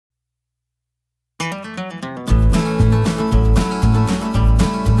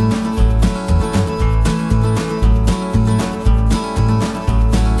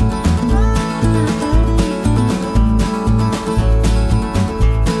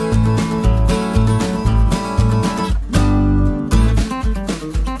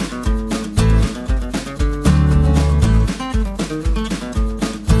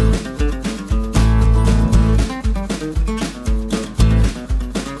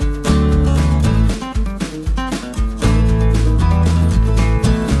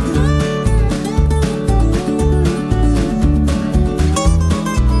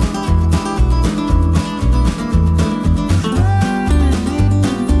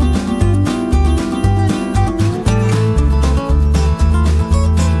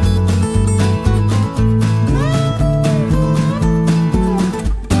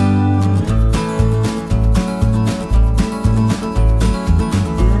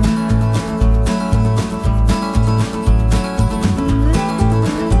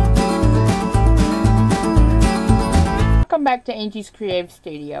back to Angie's Creative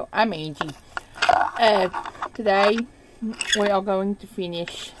Studio. I'm Angie. Today we are going to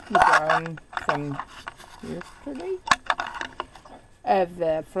finish the drawing from yesterday of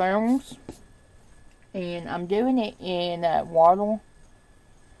the flowers, and I'm doing it in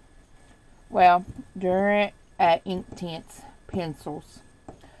during Inktense pencils,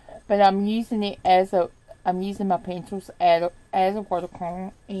 but I'm using it as my pencils as a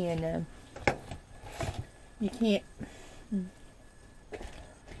watercolor, and you can't.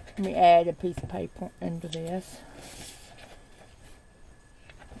 Let me add a piece of paper into this.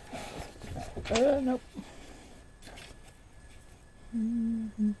 Nope.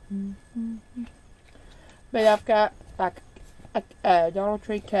 But I've got like a Dollar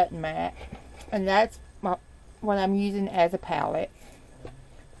Tree cutting mat, and that's what I'm using as a palette.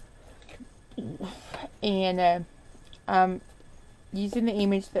 And I'm using the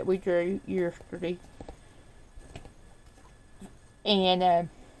image that we drew yesterday, and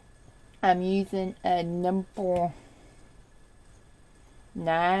I'm using a number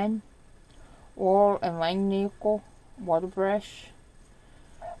 9 oil and lime nickel water brush.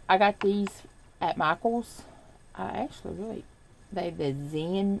 I got these at Michael's. They're the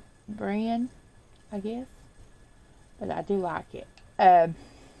Zen brand, I guess, but I do like it. I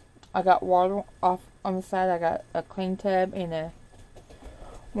got water off on the side. I got a clean tub and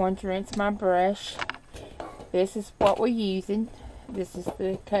one to rinse my brush. This is what we're using. This is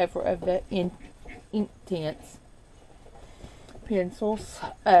the cover of the Inktense pencils.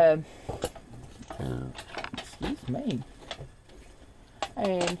 Excuse me.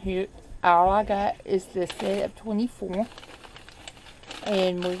 And here, all I got is the set of 24.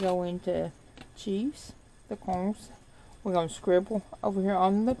 And we're going to choose the corners. We're going to scribble over here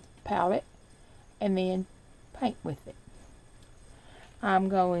on the palette and then paint with it. I'm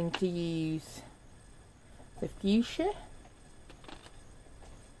going to use the fuchsia,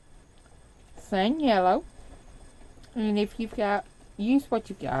 sun yellow, and if you've got, use what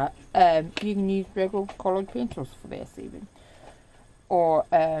you've got. You can use regular colored pencils for this even, or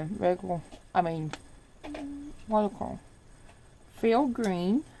watercolor. Field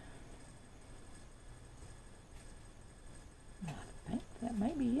green. I think that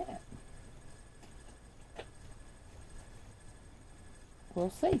may be it. We'll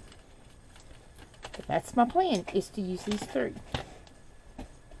see. But that's my plan, is to use these 3.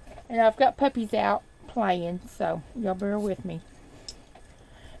 And I've got puppies out playing, so y'all bear with me.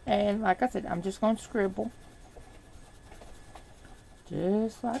 And like I said, I'm just going to scribble.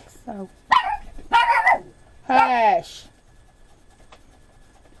 Just like so. Hush!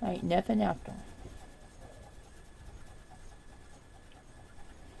 Ain't nothing out there.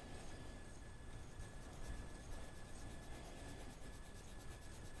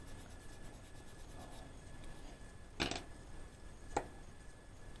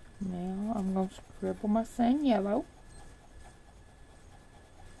 Now I'm going to scribble my sun yellow.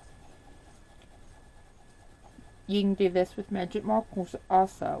 You can do this with magic markers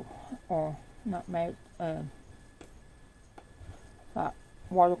also, or not magic, like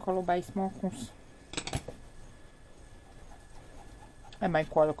watercolor based markers. I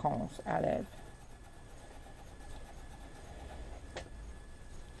make watercolors out of.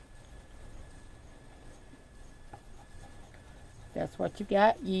 That's what you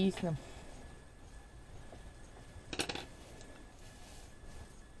got, use them.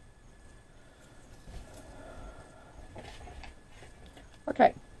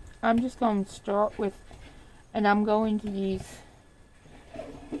 Okay, I'm just going to start with, and I'm going to use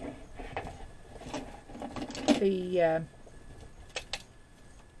the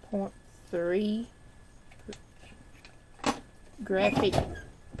 0.3 graphic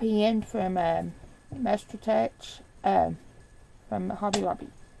pen from Master Touch from Hobby Lobby.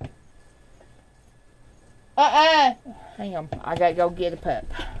 Hang on, I gotta go get a pup.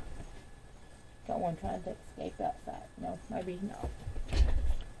 Got one trying to escape outside. No, maybe not.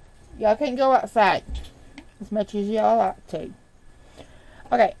 Y'all can't go outside as much as y'all like to.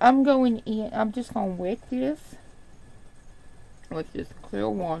 Okay, I'm going in. I'm just going to wet this with this clear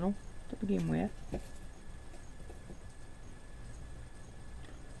water to begin with.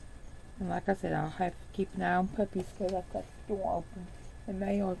 And like I said, I'll have to keep an eye on puppies because I've got the door open. And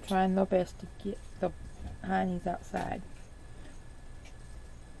they are trying their best to get the heinies outside.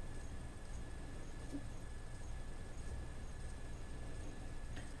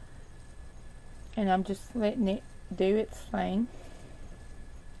 And I'm just letting it do its thing.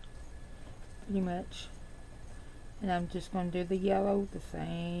 Pretty much. And I'm just going to do the yellow the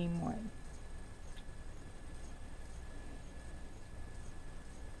same way.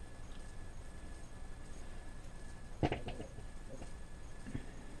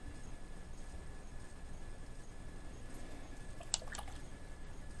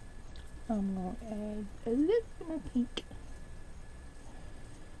 I'm going to add a little more pink.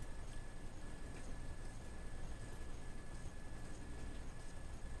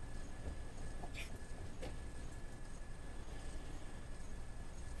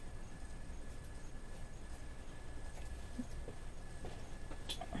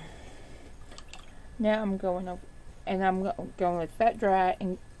 Now I'm going over, and I'm going to let that dry,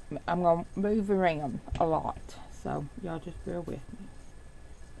 and I'm going to move around a lot. So y'all just bear with me.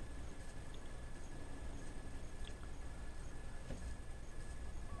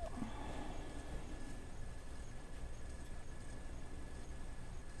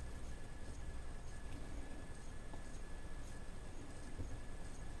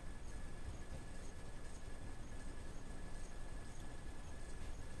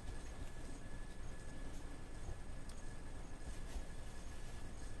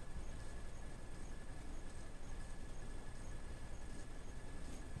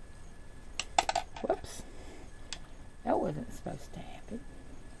 Whoops. That wasn't supposed to happen.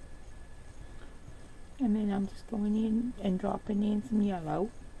 And then I'm just going in and dropping in some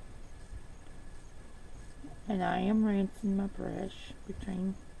yellow. And I am rinsing my brush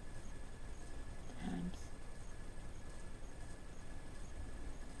between times.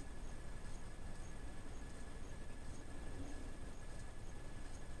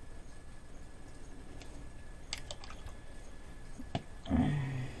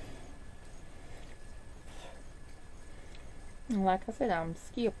 And like I said, I'm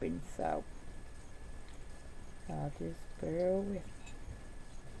skipping, so I'll just bear with me.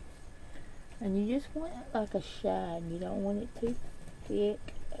 And you just want it like a shine. You don't want it too thick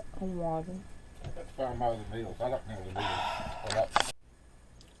on water. That's why I'm over the needles. I like needles.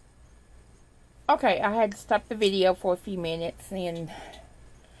 Okay, I had to stop the video for a few minutes, and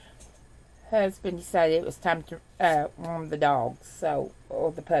husband decided it was time to warm the dogs, so,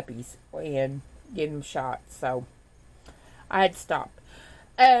 or the puppies, and give them shots, so I had to stop.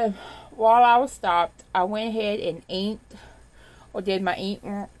 While I was stopped, I went ahead and inked, or did my ink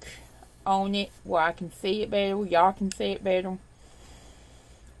work on it where I can see it better, where y'all can see it better.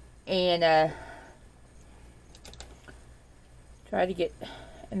 And try to get,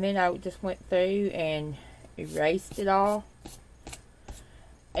 and then I just went through and erased it all.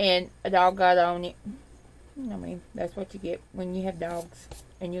 And a dog got on it. I mean, that's what you get when you have dogs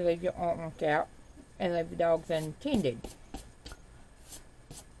and you leave your artwork out and leave the dogs untended.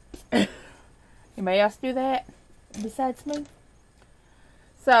 Anybody else do that besides me?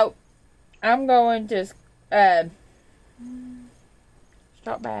 So I'm going to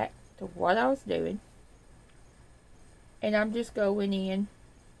start back to what I was doing, and I'm just going in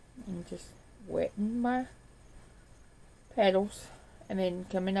and just wetting my petals, and then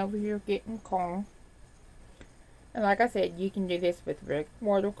coming over here getting corn. And like I said, you can do this with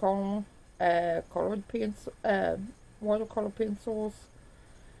watercolor, colored pencil, watercolor pencils.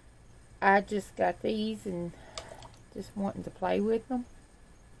 I just got these and just wanting to play with them.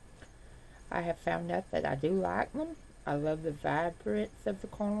 I have found out that I do like them. I love the vibrance of the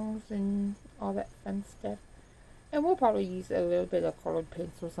corners and all that fun stuff. And we'll probably use a little bit of colored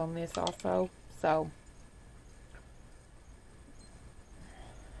pencils on this also. So,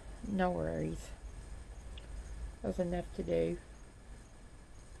 no worries. There's enough to do.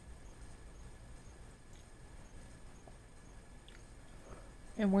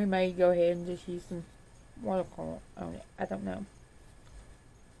 And we may go ahead and just use some watercolor on it. I don't know.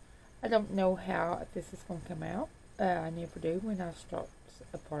 I don't know how this is going to come out. I never do when I start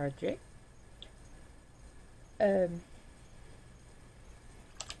a project. The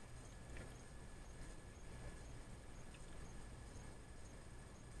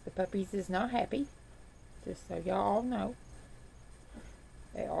puppies is not happy. Just so y'all all know.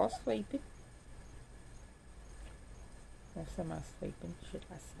 They are sleeping. Or semi sleeping, should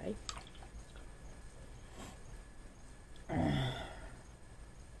I say.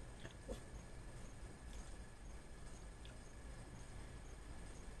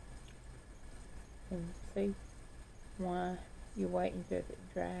 And see why you're waiting till it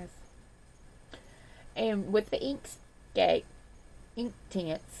dries. And with the ink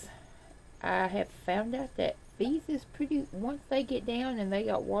tints, I have found out that these is pretty, once they get down and they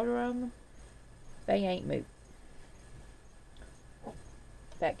got water on them, they ain't moving.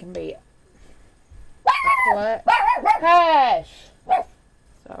 That can be what? Hush!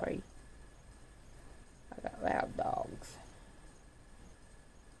 Sorry. I got loud dogs.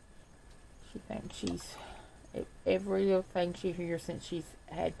 She thinks she's, every little thing she hears since she's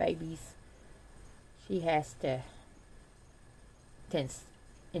had babies, she has to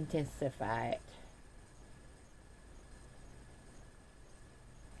intensify it.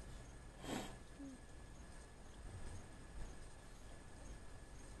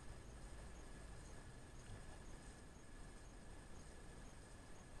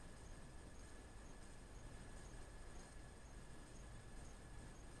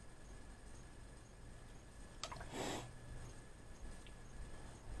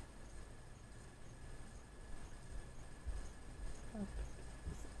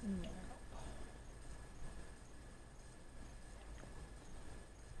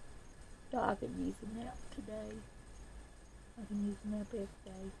 So I could use a nap today. I can use a nap every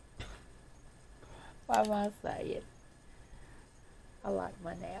day. What am I saying? I like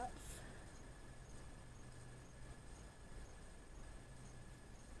my naps.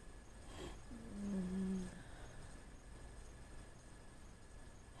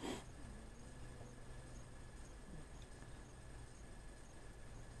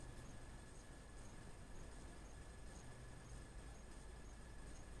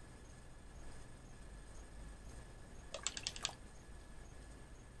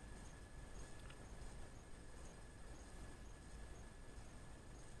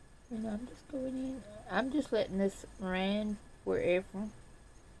 And I'm just going in. I'm just letting this run wherever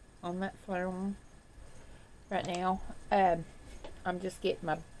on that floor right now. I'm just getting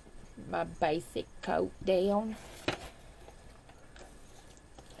my basic coat down,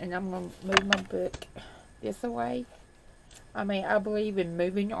 and I'm gonna move my book this away. I mean, I believe in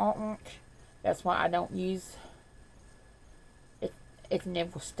moving artwork. That's why I don't use it. It's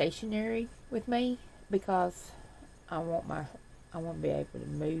never stationary with me because I want to be able to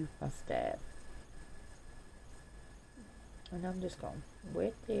move my stuff. And I'm just going to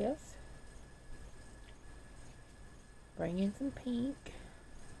wet this. Bring in some pink.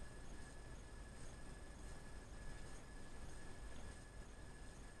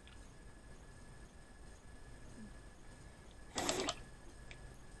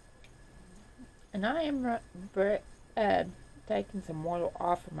 And I am taking some water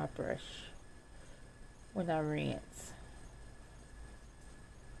off of my brush when I rinse.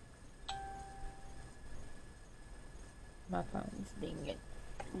 My phone's dinging.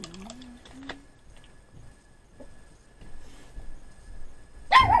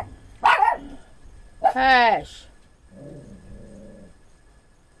 Hush!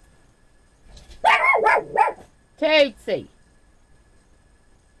 Tootsie!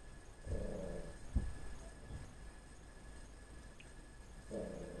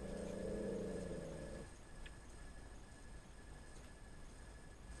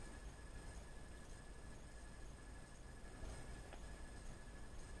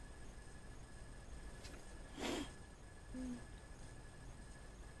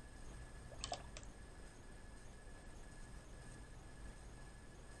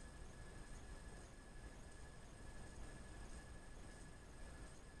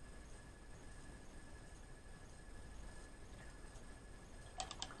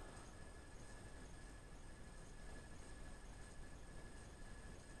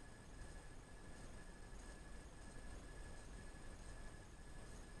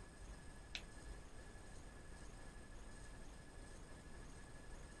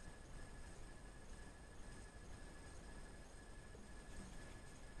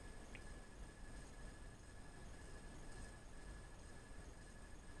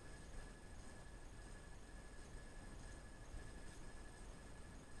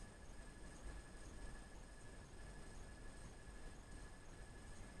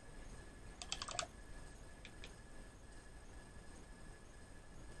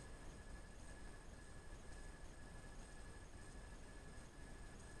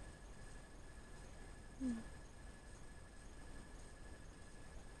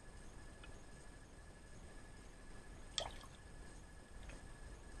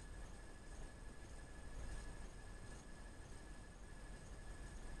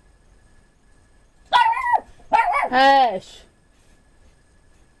 Hush!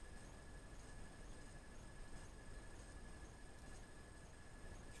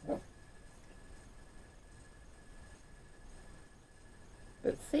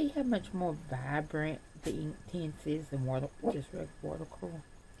 But see how much more vibrant the ink tints is than just regular watercolor.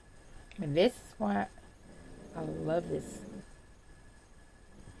 And this is why I love this.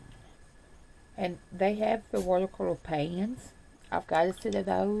 And they have the watercolor pans. I've got a set of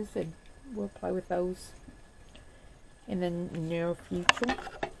those, and we'll play with those in the near future.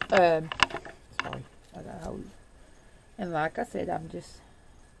 Sorry, I got hold. And like I said, I'm just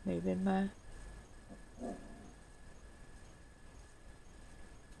moving my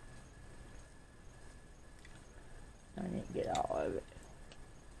I didn't get all of it.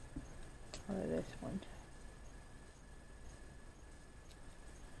 All of this one.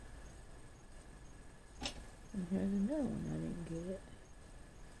 And here's another one I didn't get it.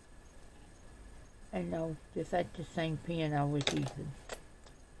 And no, just like the same pen I was using.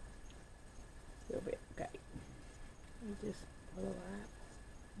 A little bit, okay. You just pull it out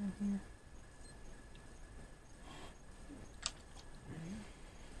in here.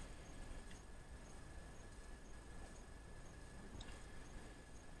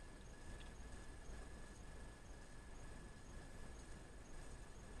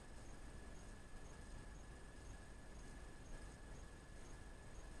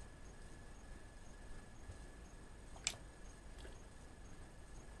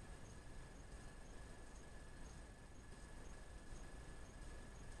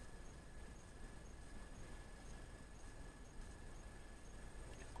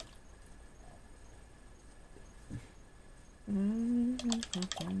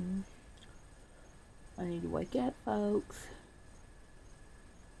 need to wake up, folks.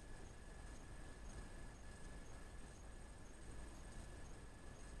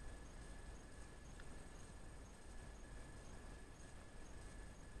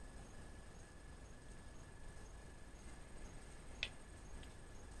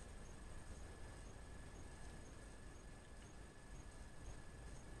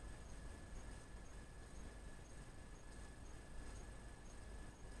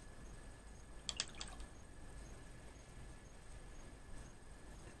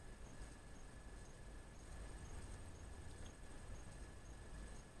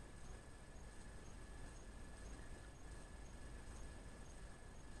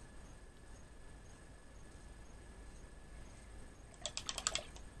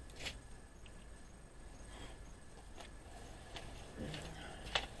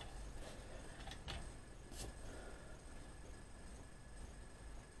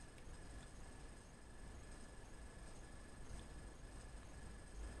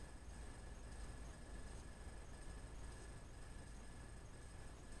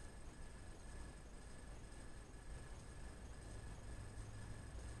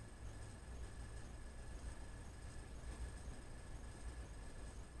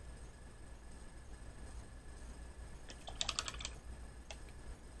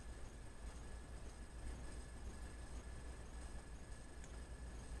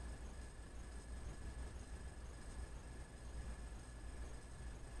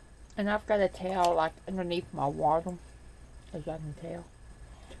 And I've got a towel like underneath my water, as y'all can tell.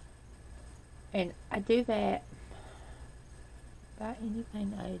 And I do that by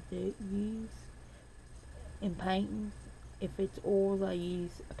anything I do use in painting. If it's oil, I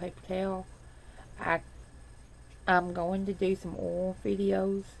use a paper towel. I'm going to do some oil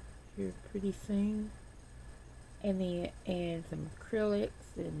videos here pretty soon, and some acrylics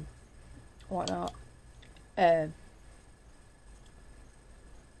and whatnot.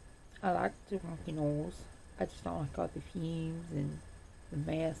 I like to work in oils. I just don't like all the fumes and the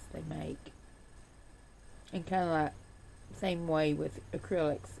mess they make. And kind of like same way with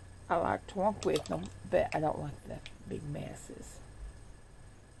acrylics. I like to work with them, but I don't like the big messes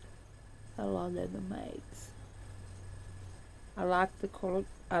a lot of them makes. I like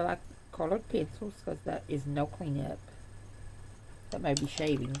colored pencils because that is no cleanup. That may be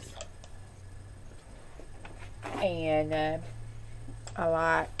shavings. And I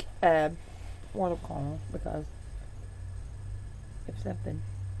like watercolor because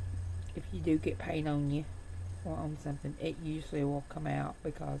if you do get paint on you or on something, it usually will come out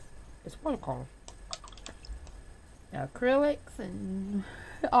because it's watercolor. Now acrylics and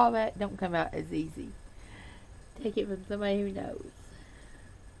all that don't come out as easy. Take it from somebody who knows.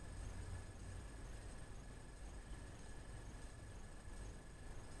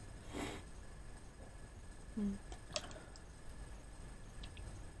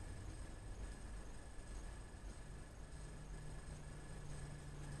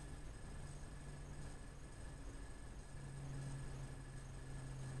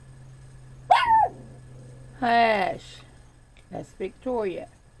 Hush. That's Victoria.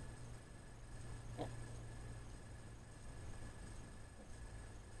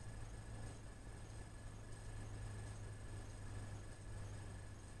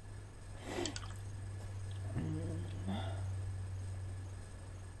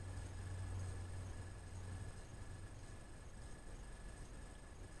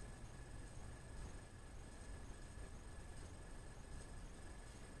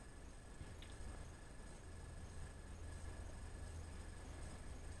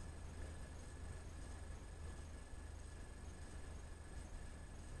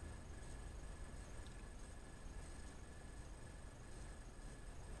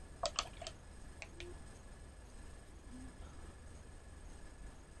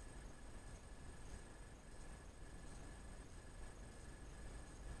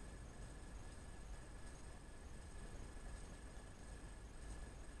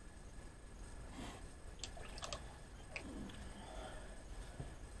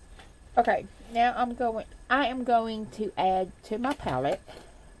 Okay, now I am going to add to my palette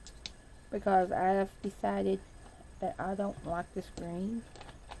because I have decided that I don't like this green.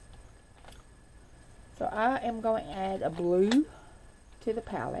 So I am going to add a blue to the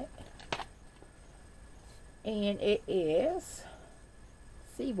palette. And it is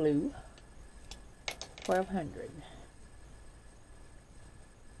Sea Blue 1200.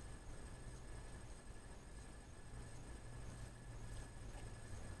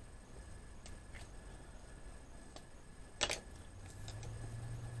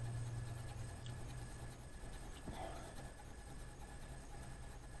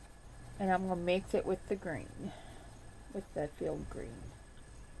 And And I'm going to mix it with the green, with the field green.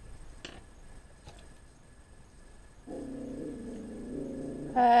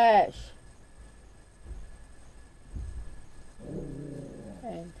 Hush.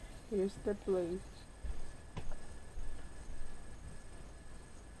 And here's the blue.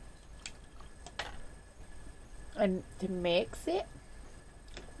 And to mix it,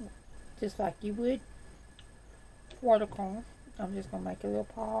 just like you would watercolor, I'm just going to make a little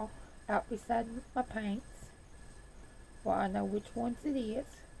paw out beside my paints. Well, I know which ones it is.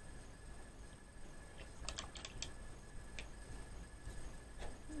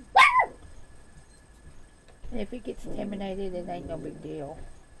 And if it gets contaminated, it ain't no big deal.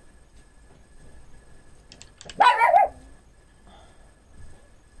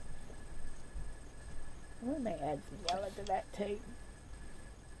 We may add some yellow to that too.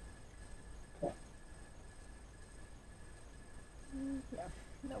 Yeah,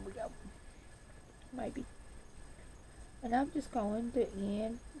 there we go. Maybe. And I'm just going to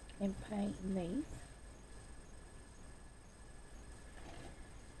end and paint these.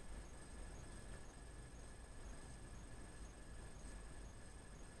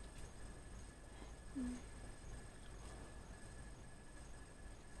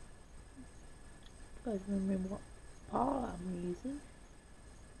 Because remember what paw I'm using.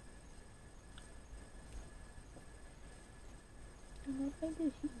 And I think I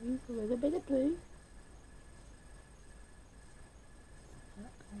should use a little bit of blue.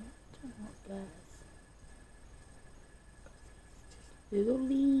 Not going to turn out, guys. Just little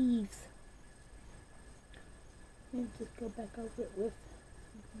leaves. And just go back over it with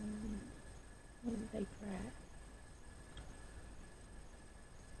when they dry.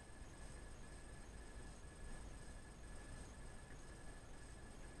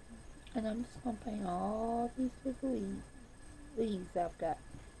 And I'm just going to paint all these little leaves I've got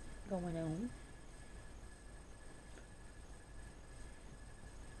going on.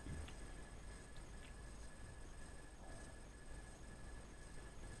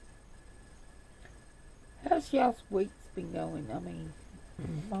 How's y'all's week's been going? I mean,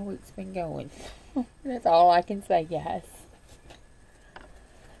 my week's been going. That's all I can say, guys.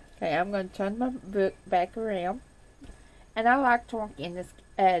 Okay, I'm going to turn my book back around. And I like to work in this,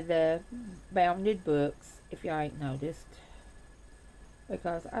 the bounded books, if y'all ain't noticed.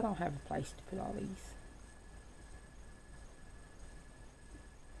 Because I don't have a place to put all these.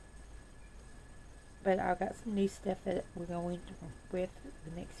 But I've got some new stuff that we're going to work with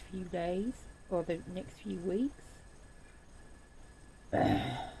the next few days. Or the next few weeks.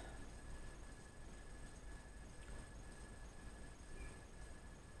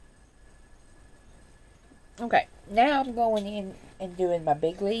 Okay, now I'm going in and doing my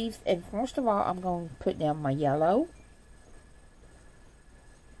big leaves. And first of all, I'm going to put down my yellow.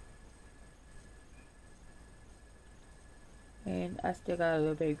 And I still got a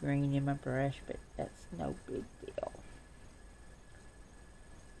little bit of green in my brush, but that's no big deal.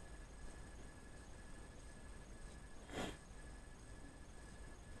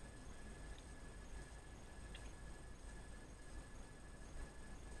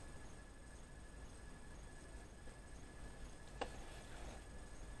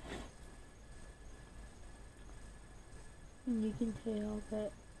 And you can tell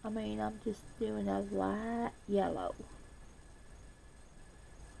that, I mean, I'm just doing a light yellow.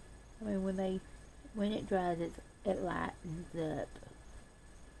 I mean, when it dries, it lightens up.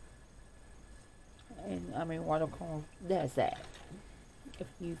 And, I mean, watercolor does that. If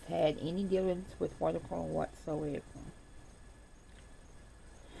you've had any dealings with watercolor whatsoever.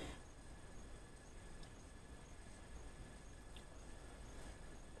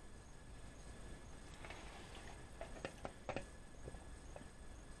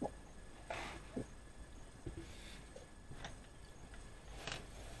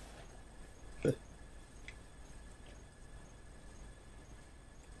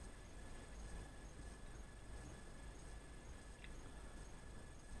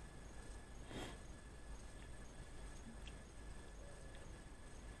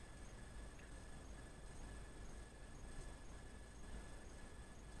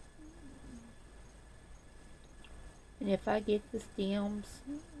 And if I get the stems,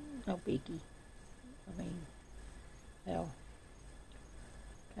 no biggie. I mean, they'll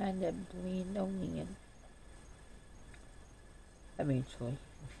kind of blend on in. Eventually,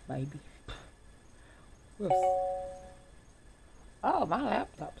 maybe. Oh, my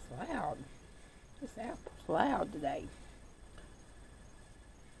laptop's loud. This apple's loud today.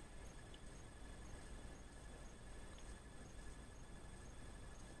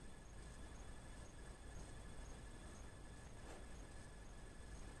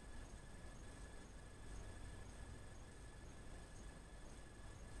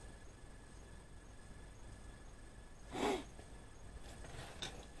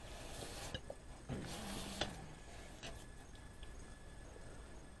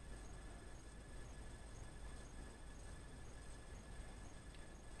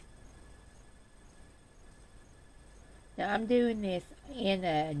 Now I'm doing this in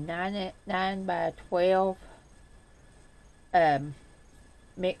a 9 by 12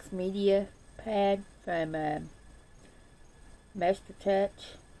 mixed media pad from Master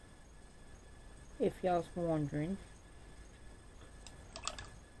Touch, if y'all's wondering.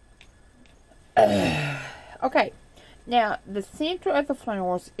 Okay, now the center of the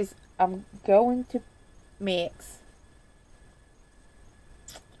flowers is I'm going to mix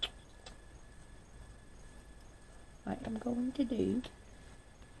what I'm going to do.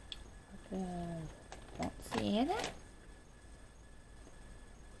 Don't see it.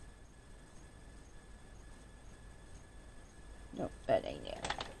 Nope, that ain't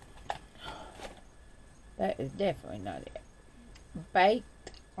it. That is definitely not it.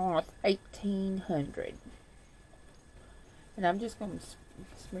 Baked on 1800. And I'm just going to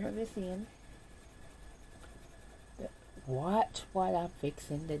smear this in. But watch what I'm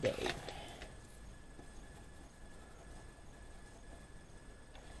fixing to do.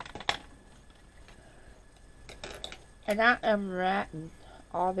 And I am writing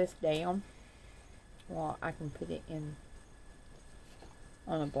all this down. Well, I can put it in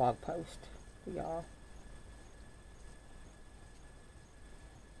on a blog post for y'all.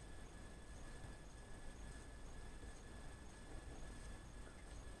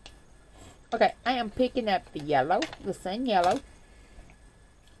 Okay, I am picking up the yellow, the sun yellow.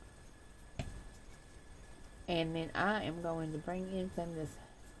 And then I am going to bring in some of this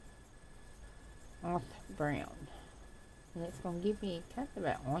moth brown. And it's going to give me kind of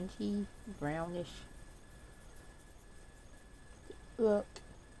an orangey, brownish look.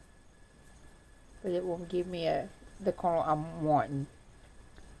 But it will give me the color I'm wanting.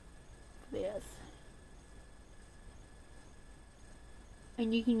 This.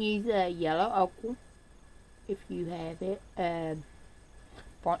 And you can use yellow ochre if you have it.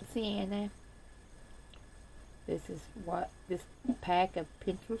 Burnt sienna. This is what this pack of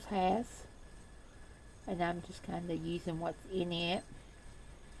pencils has. And I'm just kind of using what's in it.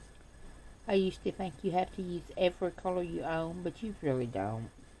 I used to think you have to use every color you own, but you really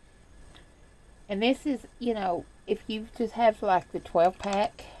don't. And this is, you know, if you just have like the 12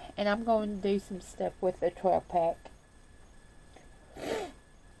 pack, and I'm going to do some stuff with the 12 pack.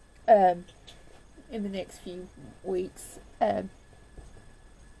 In the next few weeks,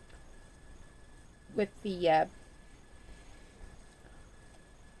 with the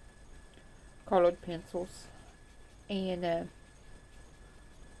colored pencils, and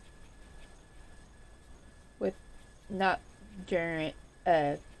with not giant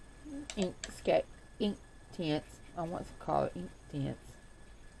ink tints. I want to call it ink tints.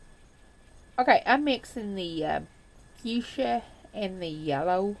 Okay, I'm mixing the fuchsia and the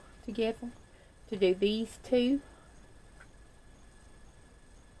yellow together to do these two.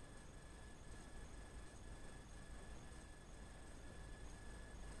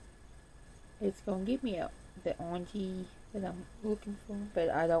 It's going to give me the orangey that I'm looking for, but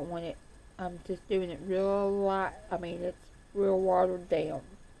I don't want it. I'm just doing it real light. I mean, it's real watered down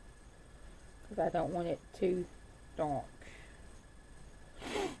because I don't want it too dark.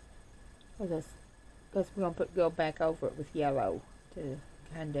 Because we're going to go back over it with yellow to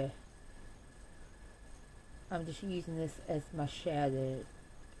kind of. I'm just using this as my shadows.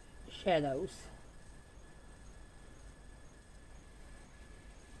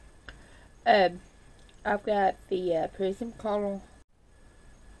 I've got the Prism Color,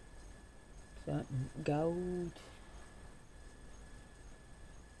 something gold,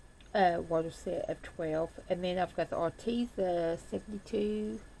 water set of 12, and then I've got the Maltese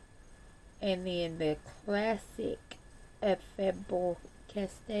 72, and then the classic Faber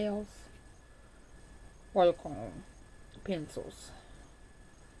Castells watercolor pencils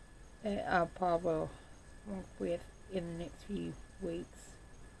that I'll probably work with in the next few weeks.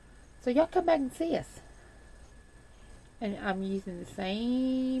 So y'all come back and see us. And I'm using the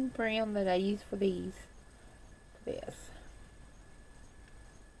same brown that I used for these for this.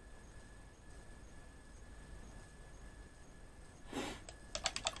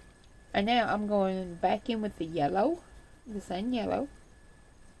 And now I'm going back in with the yellow, the sun yellow.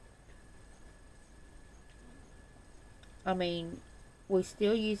 I mean, we're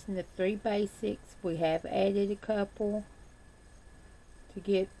still using the 3 basics. We have added a couple to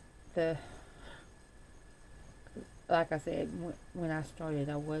get the, like I said, when I started,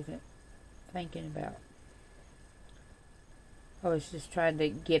 I wasn't thinking about, I was just trying to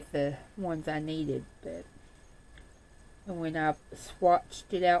get the ones I needed, but, and when I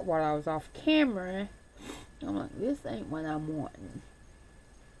swatched it out while I was off camera, I'm like, this ain't what I'm wanting.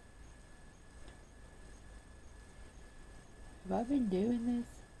 Have I been doing this?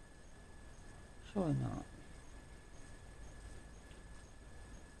 Surely not.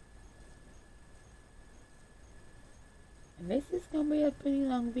 And this is going to be a pretty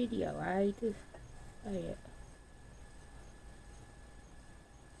long video. I hate to say it.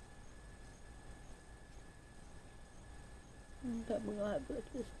 But we're going to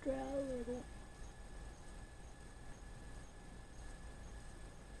let this dry a little.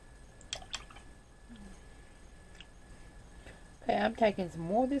 Okay, I'm taking some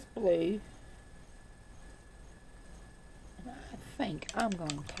more of this blue. And I think I'm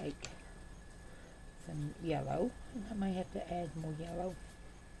going to take some yellow. I may have to add more yellow.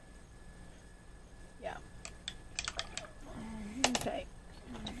 Yeah. Okay.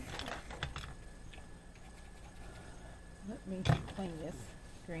 Let me clean this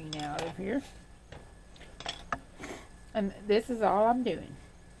green out of here. And this is all I'm doing.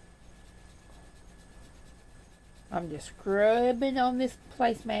 I'm just scrubbing on this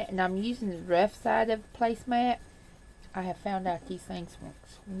placemat, and I'm using the rough side of the placemat. I have found out these things work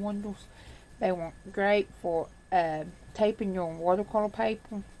wonders. They work great for taping your watercolor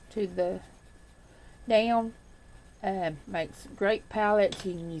paper to the down. Makes great palettes.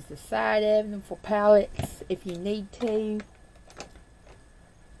 You can use the side of them for palettes if you need to.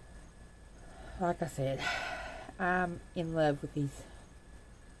 Like I said, I'm in love with these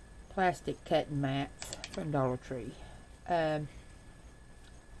plastic cutting mats from Dollar Tree. I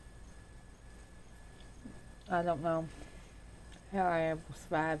don't know how I ever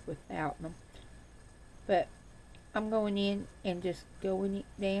survived without them, but I'm going in and just going it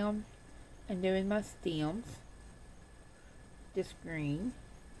down and doing my stems. This green.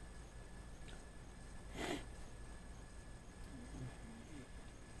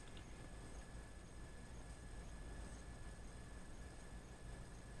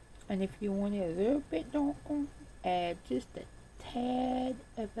 And if you want it a little bit darker, add just a tad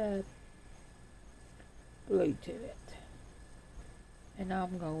of a blue to it. And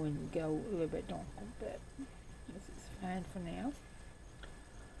I'm going to go a little bit darker, but this is fine for now.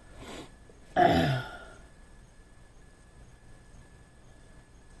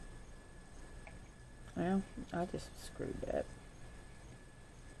 Well, I just screwed up.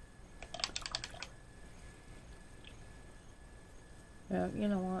 Well, you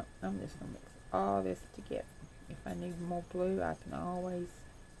know what? I'm just going to mix all this together. If I need more blue, I can always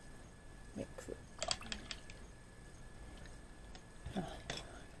mix it. I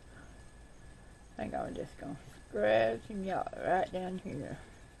think I'm just going to scratch some yellow right down here.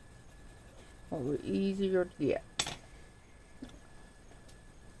 A little easier to get.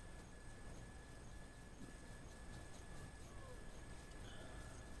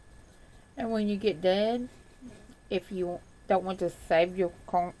 And when you get done, if you don't want to save your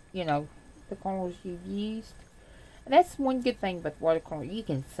the colors you've used, and that's one good thing about watercolor, you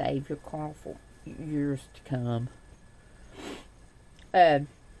can save your color for years to come.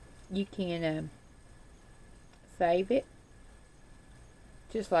 You can save it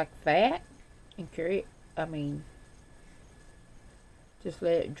just like that and create. Just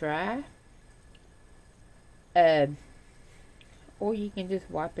let it dry. Or you can just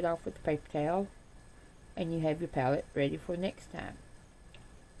wipe it off with a paper towel and you have your palette ready for next time.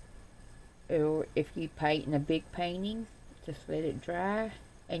 Or if you paint in a big painting, just let it dry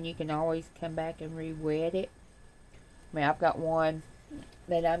and you can always come back and re-wet it. I've got one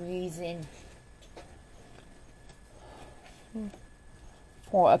that I'm using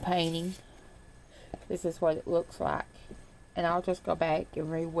for a painting. This is what it looks like. And I'll just go back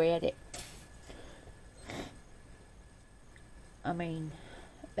and re-wet it.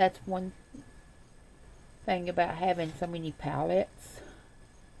 That's one thing about having so many palettes.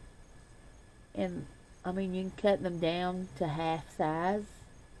 And, you can cut them down to half size.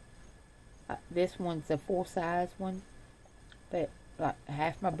 This one's a full size one. But, like,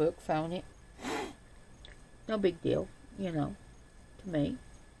 half my book's on it. No big deal, to me.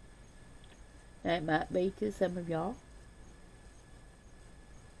 That might be to some of y'all.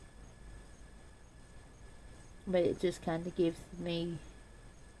 But it just kind of gives me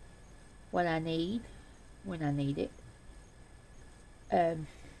what I need when I need it.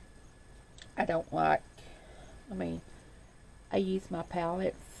 I don't like, I use my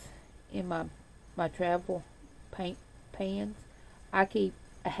palettes in my travel paint pans. I keep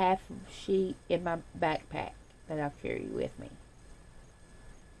a half sheet in my backpack that I carry with me.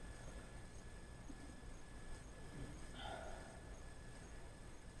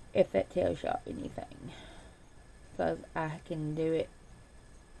 If that tells y'all anything. Because I can do it.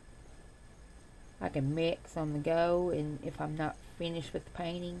 I can mix on the go, and if I'm not finished with the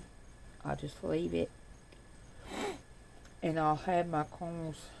painting, I'll just leave it. And I'll have my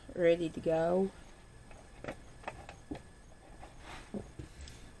corners ready to go.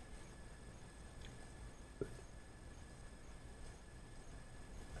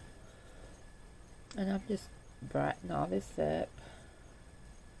 And I'm just brightening all this up.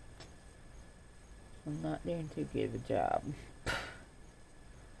 I'm not doing too good of a job.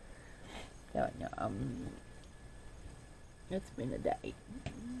 Don't know. It's been a day.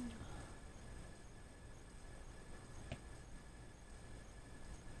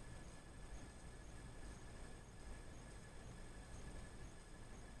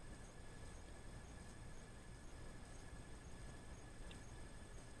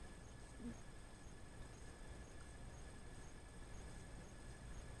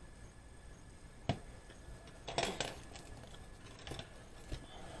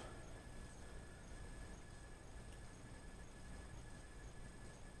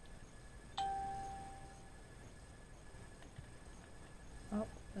 Oh,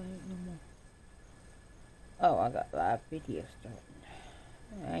 there ain't no more. Oh, I got live video starting.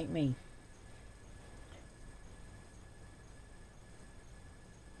 That ain't me.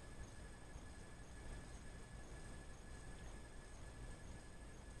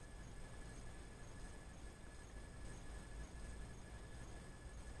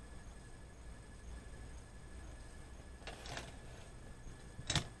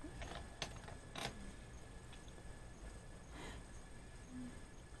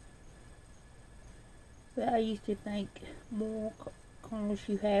 But I used to think more corners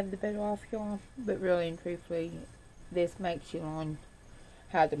you have, the better off you are. But really and truthfully, this makes you learn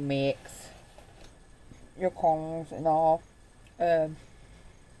how to mix your corners and all. I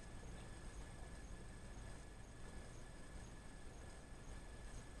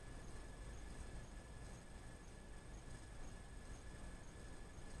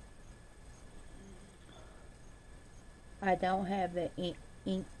don't have the ink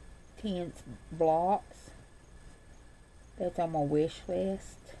tints blocks. That's on my wish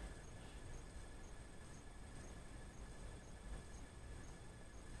list.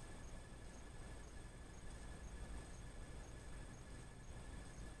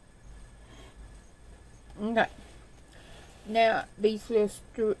 Okay. Now, these little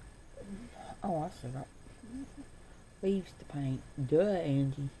oh, I forgot. Leaves to paint. Duh,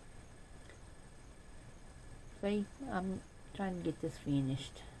 Angie. See, I'm trying to get this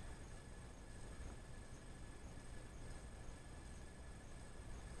finished.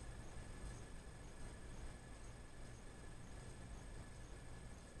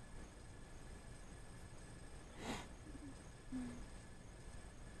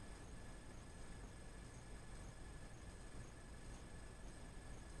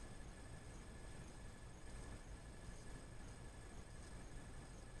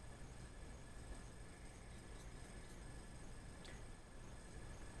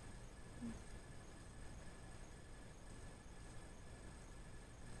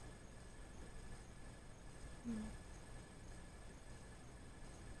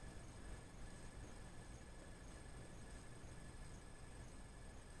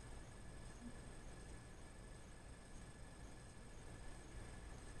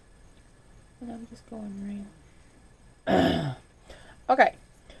 And I'm just going around. Okay,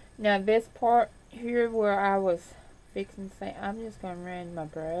 now this part here where I was fixing to say, I'm just going to run my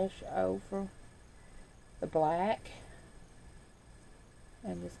brush over the black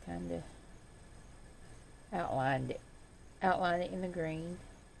and just kind of outline it in the green.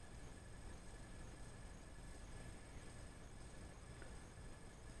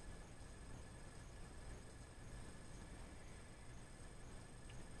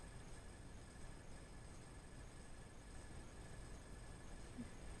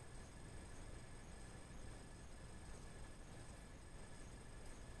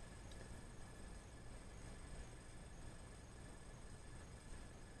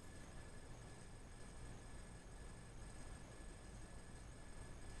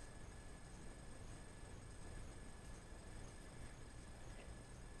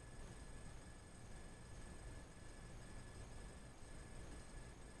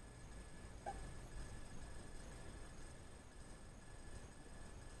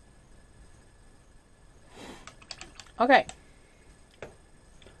 Okay.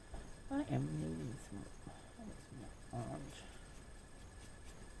 I am needing some orange.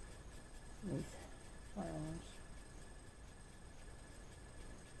 These flowers.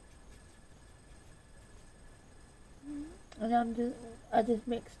 And I just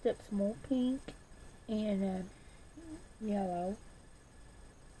mixed up some more pink and yellow.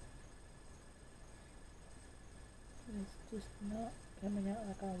 It's just not coming out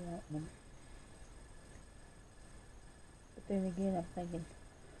like I want them. But then again, I'm thinking,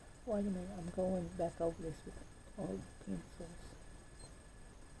 wait a minute, I'm going back over this with old pencils.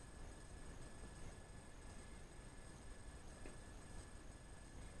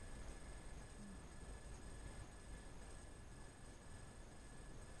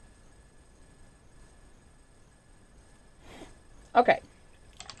 Okay.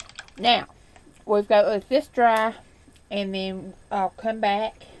 Now, we've got to let this dry, and then I'll come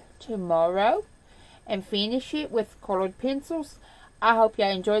back tomorrow and finish it with colored pencils. I hope y'all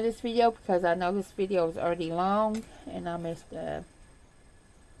enjoy this video, because I know this video is already long, and I missed a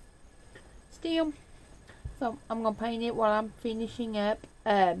stem. So I'm going to paint it while I'm finishing up.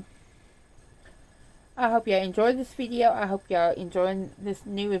 I hope y'all enjoyed this video. I hope y'all enjoying this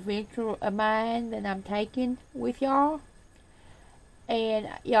new adventure of mine that I'm taking with y'all. And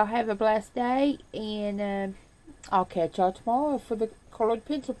y'all have a blessed day. And I'll catch y'all tomorrow for the colored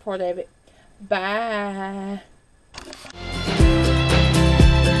pencil part of it. Bye.